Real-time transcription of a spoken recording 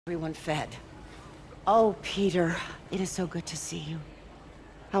Everyone fed. Oh, Peter, it is so good to see you.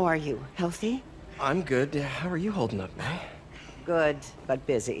 How are you? Healthy? I'm good. How are you holding up, May? Good, but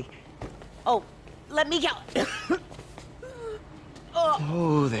busy. Oh, let me go.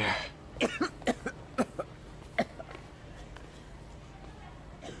 Oh, there.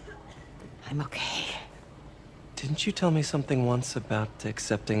 I'm okay. Didn't you tell me something once about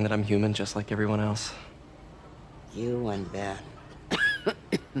accepting that I'm human just like everyone else? You and Ben.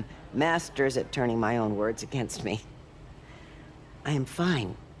 Masters at turning my own words against me. I am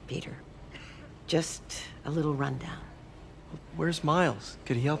fine, Peter. Just a little rundown. Where's Miles?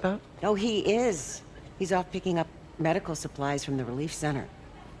 Could he help out? Oh, he is. He's off picking up medical supplies from the relief center.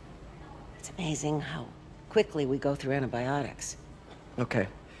 It's amazing how quickly we go through antibiotics. Okay.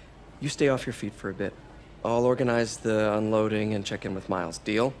 You stay off your feet for a bit. I'll organize the unloading and check in with Miles.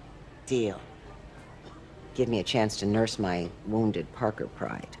 Deal? Deal. Give me a chance to nurse my wounded Parker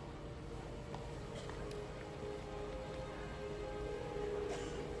pride.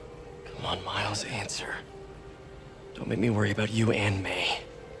 Come on, Miles, answer. Don't make me worry about you and May.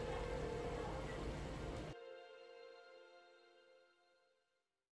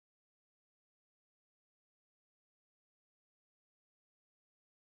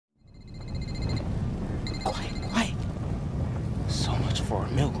 Quiet. So much for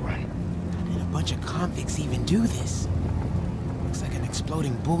a milk run. How did a bunch of convicts even do this? Looks like an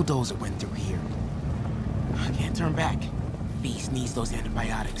exploding bulldozer went through here. I can't turn back. Beast needs those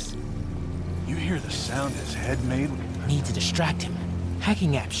antibiotics. You hear the sound his head made? Need to distract him.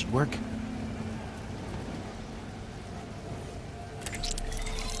 Hacking apps should work.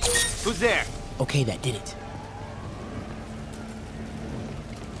 Who's there? Okay, that did it.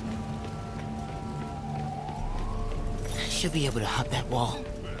 Should be able to hop that wall.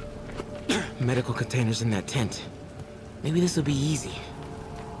 Medical containers in that tent. Maybe this will be easy.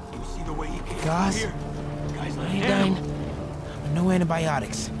 You see the way he came Guys, here? Guys, I like ain't him. dying. But no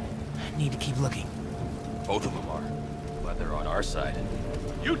antibiotics. Need to keep looking. Both of them are. Glad they're on our side.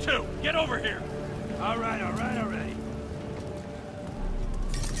 You two, get over here. All right, already.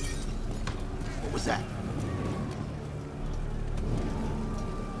 What was that?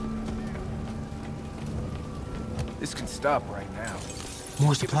 This can stop right now.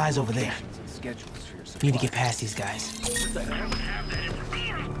 More supplies over there. Locations and schedules for your Need to supplies. get past these guys. Believe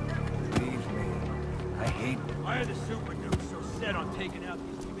me, I hate them. Why are the super nukes so set on taking out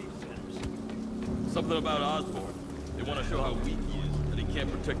these relief centers? Something about Osborn. They want to show how weak he is, that he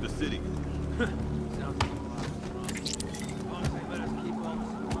can't protect the city. Sounds like a lot of fun. As long as they let us keep all the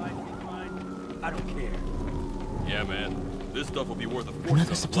supplies we find, I don't care. Yeah, man. This stuff will be worth a fortune. Another on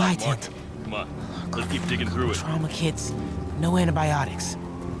the supply black market. tent. Come on, let's keep digging through it. Trauma kits, no antibiotics.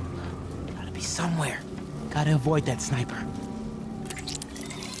 Gotta be somewhere. Gotta avoid that sniper. I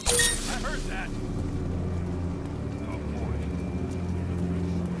heard that. Oh boy.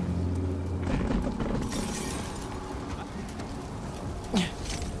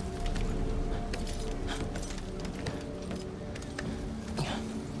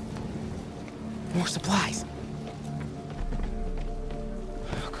 More supplies.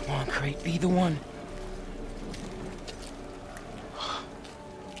 Oh, come on, Crate, be the one.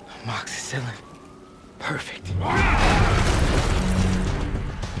 Moxicillin. Perfect. That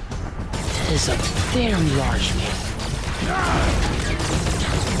is a very large miss.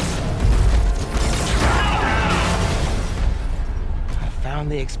 I found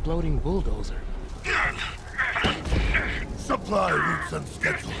the exploding bulldozer. Supply routes and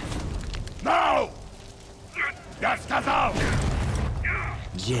schedules. Now! Gas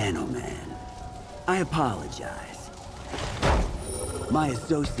Gentlemen, I apologize. My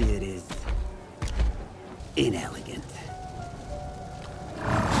associate is inelegant.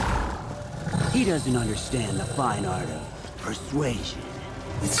 He doesn't understand the fine art of persuasion.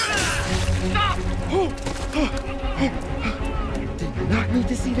 Did not need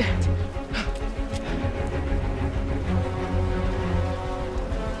to see that.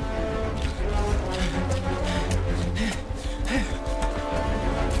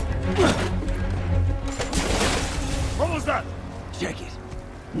 What was that? Check it.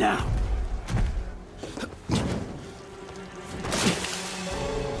 Now.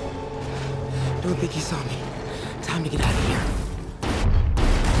 Don't think he saw me. Time to get out of here.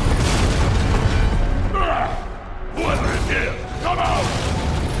 Whoever is here, come out!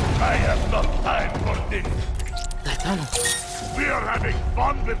 I have no time for this. That tunnel. We are having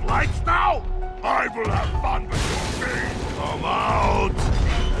fun with lights now? I will have fun with your pain. Come out!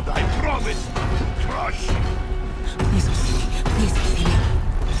 And I promise to crush you. Please don't see me. Please don't see me.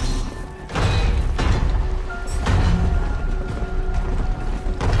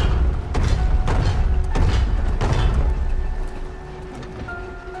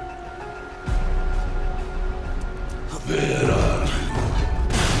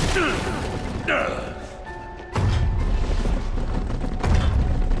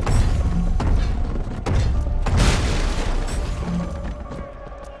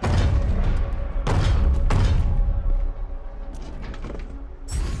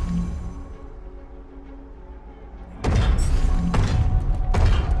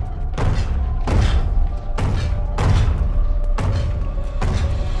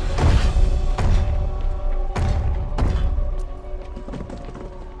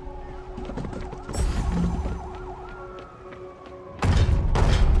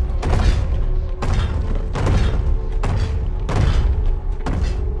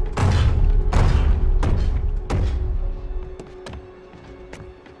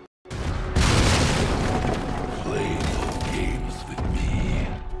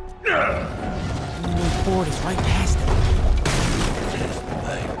 The way forward is right past them. Test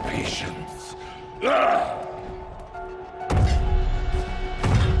thy patience.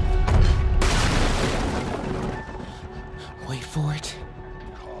 Wait for it.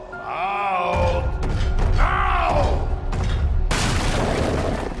 Out! Now!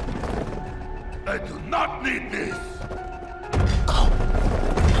 I do not need this! Go!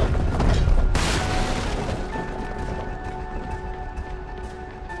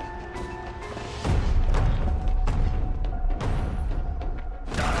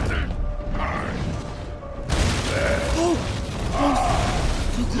 Oh! Close!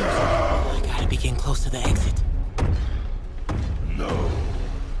 Too close. I gotta be getting close to the exit. No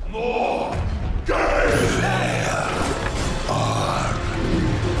more games! Are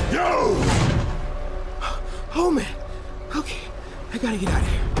you? Oh man! Okay, I gotta get out of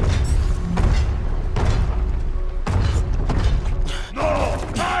here. No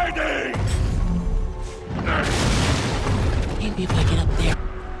hiding! Maybe if I get up there.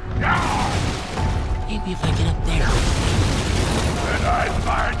 Maybe if I get up there. When I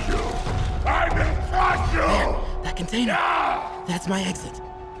find you, I will crush you! There, that container. Yeah! That's my exit.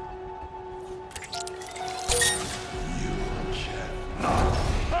 You cannot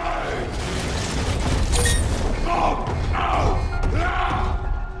hide! Come out!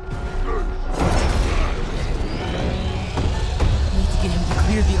 Need to get him to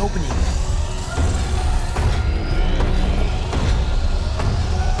clear the opening.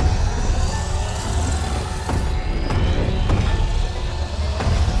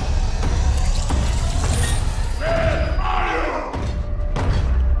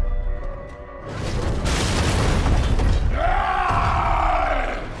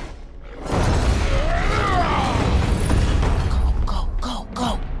 Go, go, go!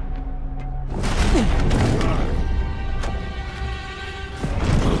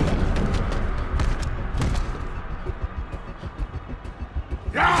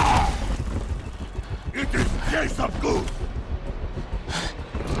 Yeah! It is case of goose!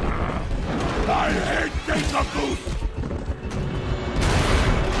 I hate case of goose!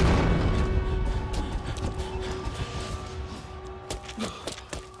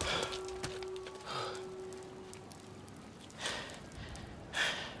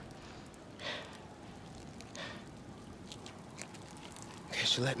 Okay,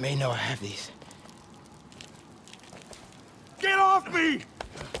 should let May know I have these. Get off me!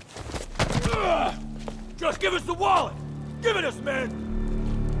 Ugh! Just give us the wallet! Give it us, man!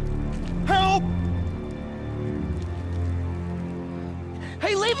 Help!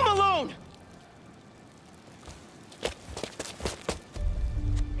 Hey, leave him alone!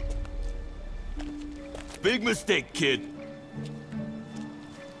 Big mistake, kid.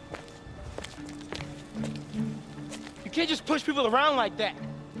 You can't just push people around like that.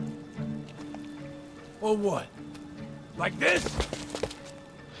 Or what? Like this?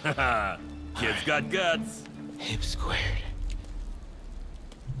 Haha, kid's got guts. Hip squared.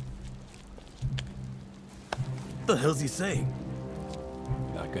 What the hell's he saying?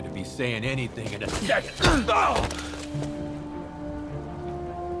 Not gonna be saying anything in a second. Oh!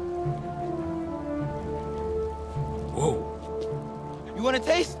 Whoa. You want a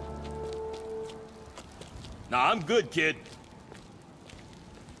taste? Nah, I'm good, kid.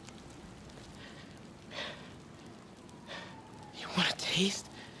 You want a taste?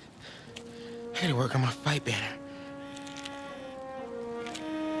 I gotta work on my fight banner.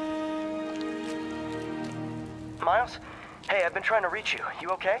 Miles? Hey, I've been trying to reach you. You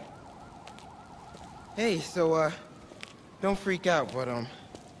okay? Hey, so, don't freak out, but, I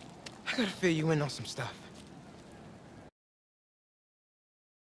gotta fill you in on some stuff.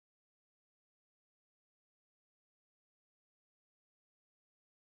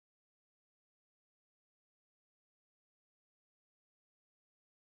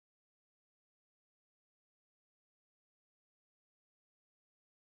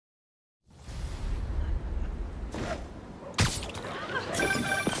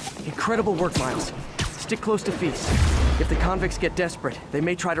 Incredible work, Miles. Stick close to Feast. If the convicts get desperate, they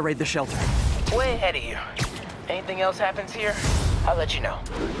may try to raid the shelter. Way ahead of you. Anything else happens here, I'll let you know.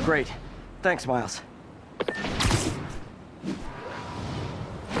 Great. Thanks, Miles.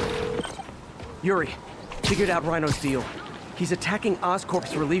 Yuri, figured out Rhino's deal. He's attacking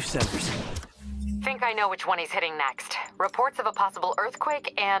Oscorp's relief centers. Think I know which one he's hitting next. Reports of a possible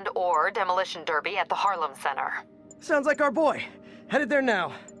earthquake and/or demolition derby at the Harlem Center. Sounds like our boy. Headed there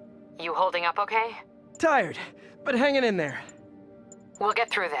now. You holding up okay? Tired, but hanging in there. We'll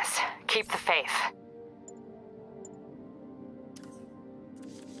get through this. Keep the faith.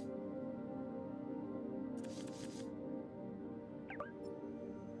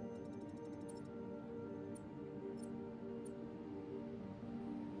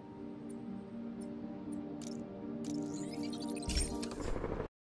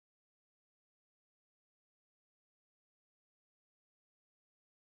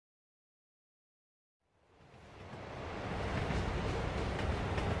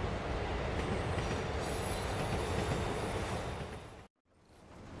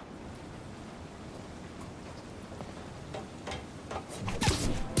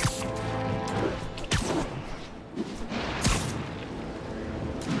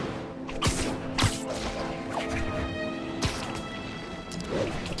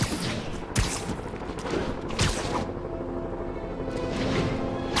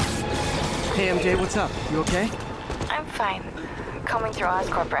 Hey MJ, what's up? You okay? I'm fine. Combing through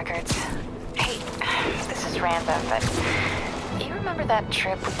Oscorp records. Hey, this is random, but you remember that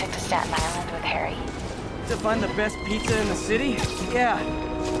trip we took to Staten Island with Harry? To find the best pizza in the city? Yeah.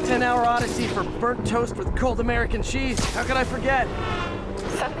 10-hour odyssey for burnt toast with cold American cheese. How could I forget?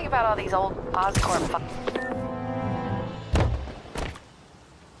 Something about all these old Oscorp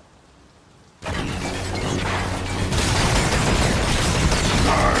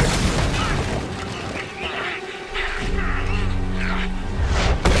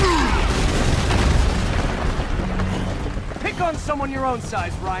Pick on someone your own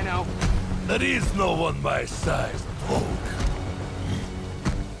size, Rhino. There is no one my size, Poke.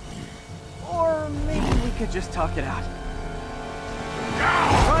 Or maybe we could just talk it out.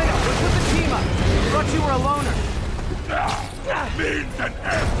 Rhino, let's put the team up. Thought you were a loner. Means an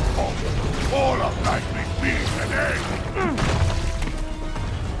end, Poke. All of life means an end.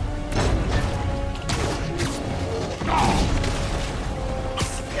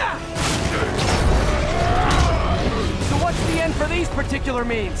 So what's the end for these particular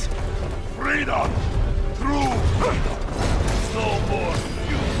means? Freedom! True freedom! No more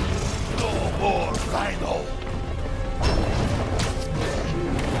you! No more Rhino!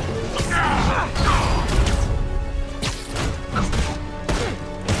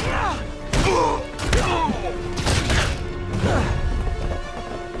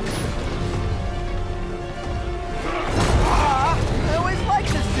 I always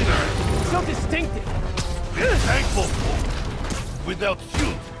liked this city. So distinctive. Be thankful, Poke. Without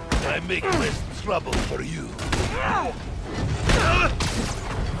you, I make less trouble for you.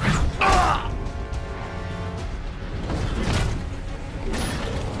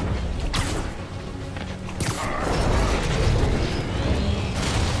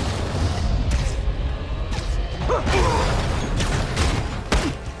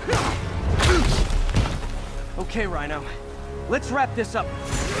 Okay, Rhino. Let's wrap this up.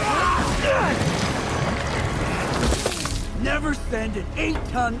 Never send an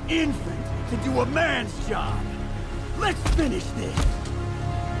 8-ton infant to do a man's job. Let's finish this.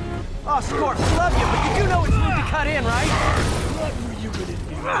 Oh, Scorp, love you, but you do know it's need to cut in, right? What were you gonna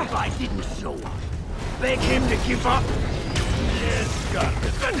do if I didn't show up? Beg him to give up? Yes,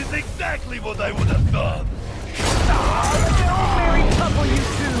 Garnet, that is exactly what I would have done. Like an old married couple, you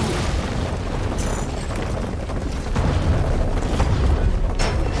two.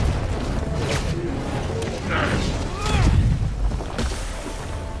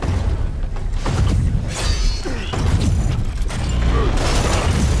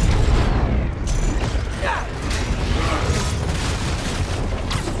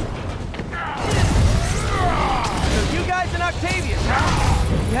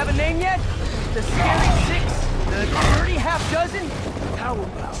 You have a name yet? The Scary Six? The Dirty Half Dozen? How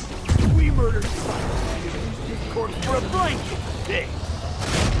about we murder this corpse for a blanket? Hey,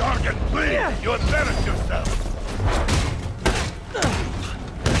 Gargan, please! You embarrass yourself!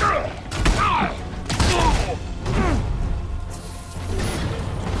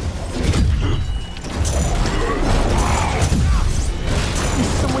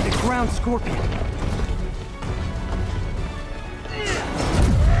 There's some way to ground Scorpion.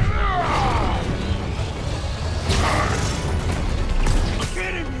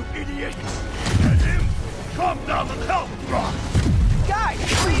 Come down and help, Rock! Guys,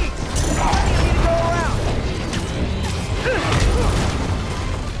 please! I need to go around!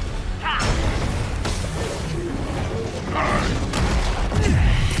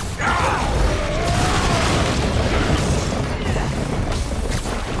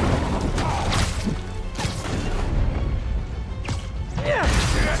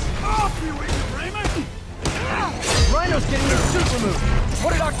 Rhino's getting his suit removed.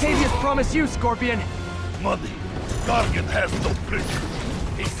 What did Octavius promise you, Scorpion? Money. Gargan has no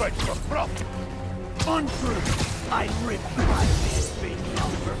prisoners. He fights for profit. Untrue. I rip my man's face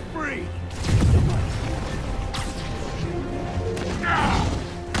off for free.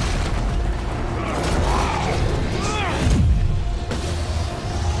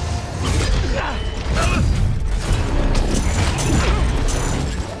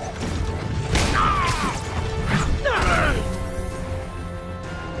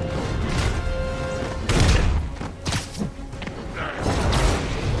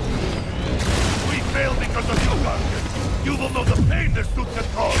 You will know the pain this suit can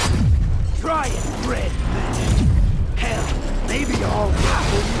cause! Try it, Red Man. Hell, maybe I'll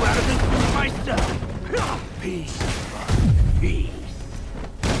pull you out of this suit myself. Peace. Peace.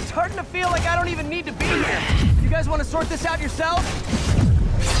 It's starting to feel like I don't even need to be here. You guys want to sort this out yourselves?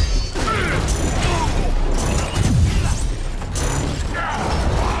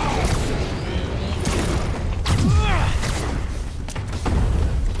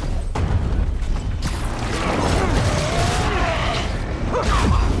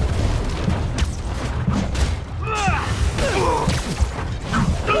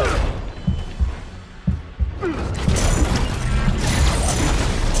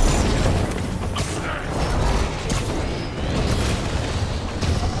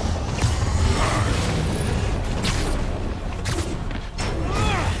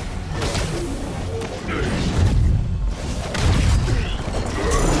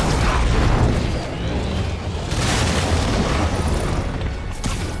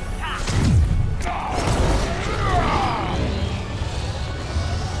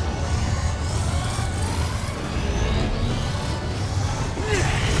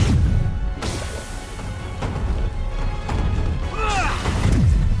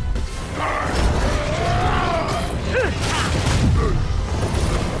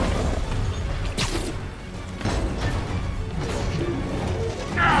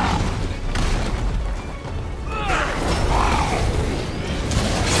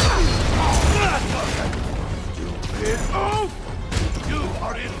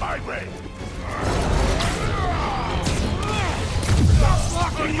 my way! Stop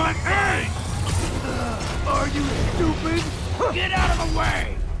blocking my face! Are you stupid? Get out of the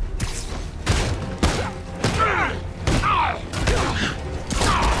way!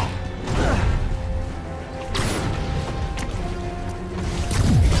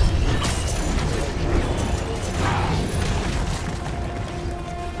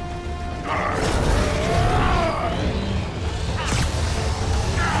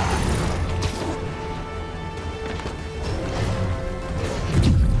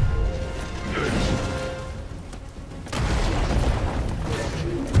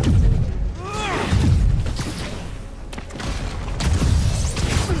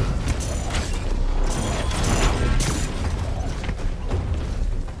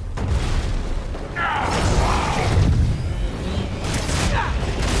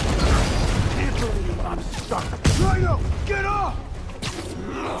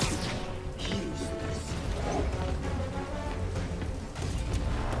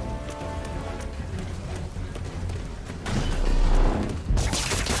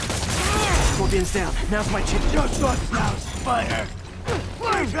 Scorpion's down. Now's my chance. Just us now, Spider!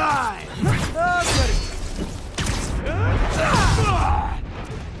 Playtime!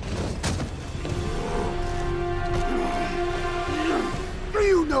 Do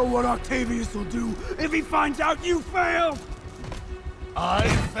you know what Octavius will do if he finds out you failed? I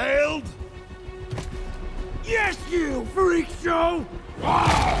failed? Yes, you freak show!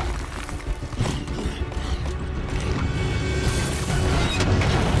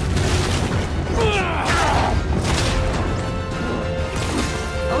 A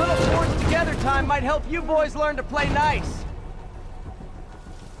little forced together time might help you boys learn to play nice.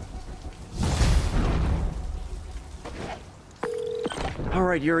 All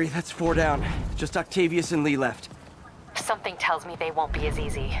right, Yuri, that's 4 down. Just Octavius and Lee left. Something tells me they won't be as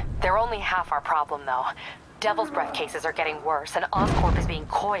easy. They're only half our problem, though. Devil's Breath cases are getting worse, and Oscorp is being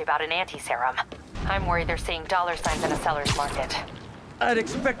coy about an anti-serum. I'm worried they're seeing dollar signs in a seller's market. I'd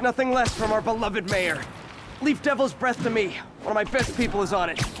expect nothing less from our beloved mayor. Leave Devil's Breath to me. One of my best people is on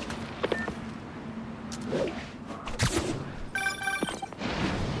it.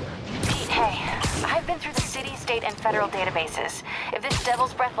 Pete, hey. I've been through the city, state, and federal databases. If this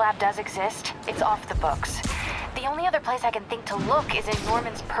Devil's Breath lab does exist, it's off the books. The only other place I can think to look is in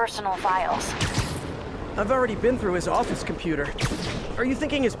Norman's personal files. I've already been through his office computer. Are you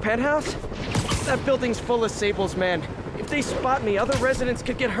thinking his penthouse? That building's full of Sables, man. If they spot me, other residents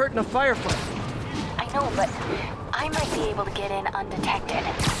could get hurt in a firefight. I know, but I might be able to get in undetected.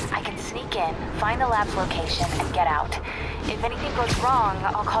 I can sneak in, find the lab's location, and get out. If anything goes wrong,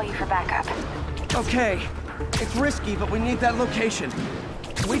 I'll call you for backup. Okay. It's risky, but we need that location.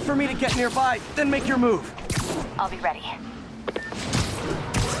 Wait for me to get nearby, then make your move. I'll be ready.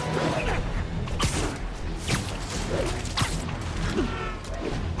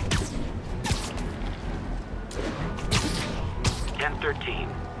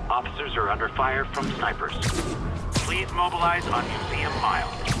 Officers are under fire from snipers. Please mobilize on Museum Mile.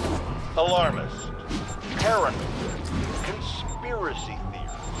 Alarmist, paranoid, conspiracy theory.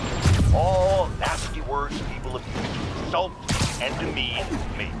 All nasty words people have used to insult and demean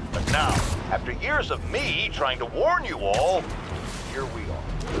me. But now, after years of me trying to warn you all, here we are.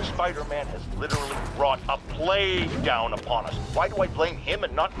 Spider-Man has literally brought a plague down upon us. Why do I blame him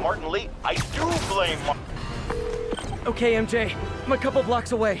and not Martin Lee? I do blame Martin. Okay, MJ. I'm a couple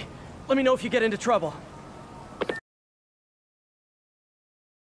blocks away. Let me know if you get into trouble.